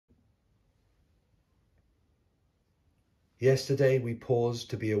Yesterday we paused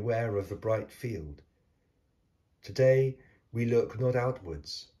to be aware of the bright field. Today we look not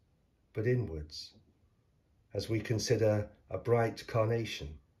outwards, but inwards, as we consider a bright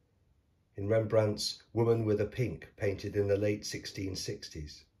carnation in Rembrandt's Woman with a Pink, painted in the late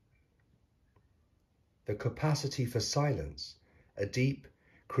 1660s. The capacity for silence, a deep,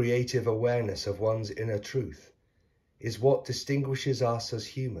 creative awareness of one's inner truth, is what distinguishes us as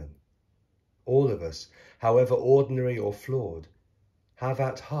human. All of us, however ordinary or flawed, have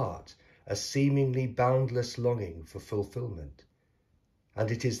at heart a seemingly boundless longing for fulfillment,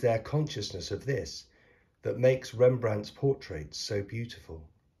 and it is their consciousness of this that makes Rembrandt's portraits so beautiful.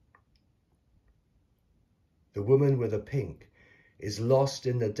 The Woman with a Pink is lost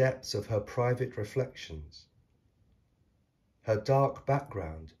in the depths of her private reflections. Her dark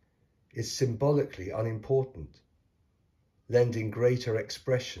background is symbolically unimportant, lending greater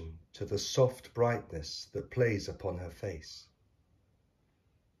expression to the soft brightness that plays upon her face.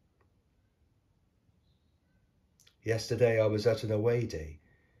 Yesterday I was at an away day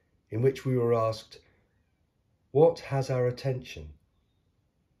in which we were asked, what has our attention?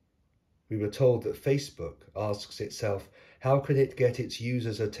 We were told that Facebook asks itself, how can it get its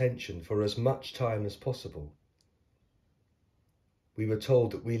users' attention for as much time as possible? We were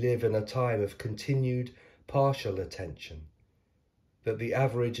told that we live in a time of continued partial attention, that the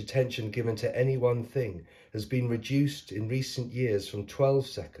average attention given to any one thing has been reduced in recent years from 12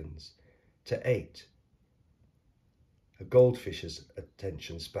 seconds to 8. A goldfish's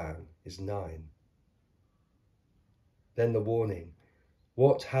attention span is 9. Then the warning,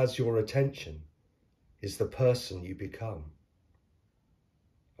 what has your attention is the person you become.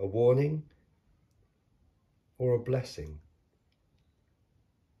 A warning or a blessing?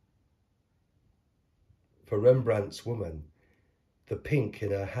 For Rembrandt's woman, the pink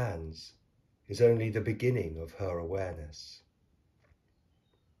in her hands is only the beginning of her awareness.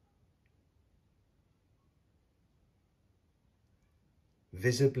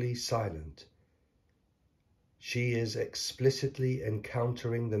 Visibly silent, she is explicitly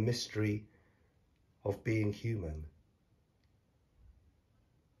encountering the mystery of being human.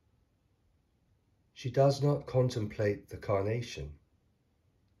 She does not contemplate the carnation,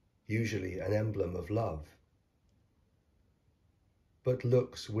 usually an emblem of love, but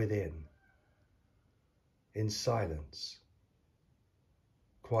looks within, in silence,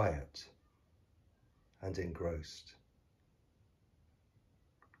 quiet and engrossed.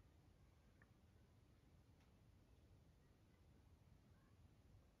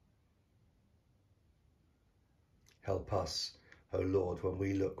 Help us, O Lord, when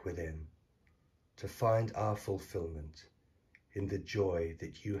we look within, to find our fulfillment in the joy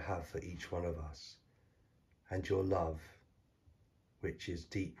that you have for each one of us and your love, which is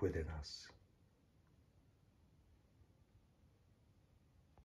deep within us.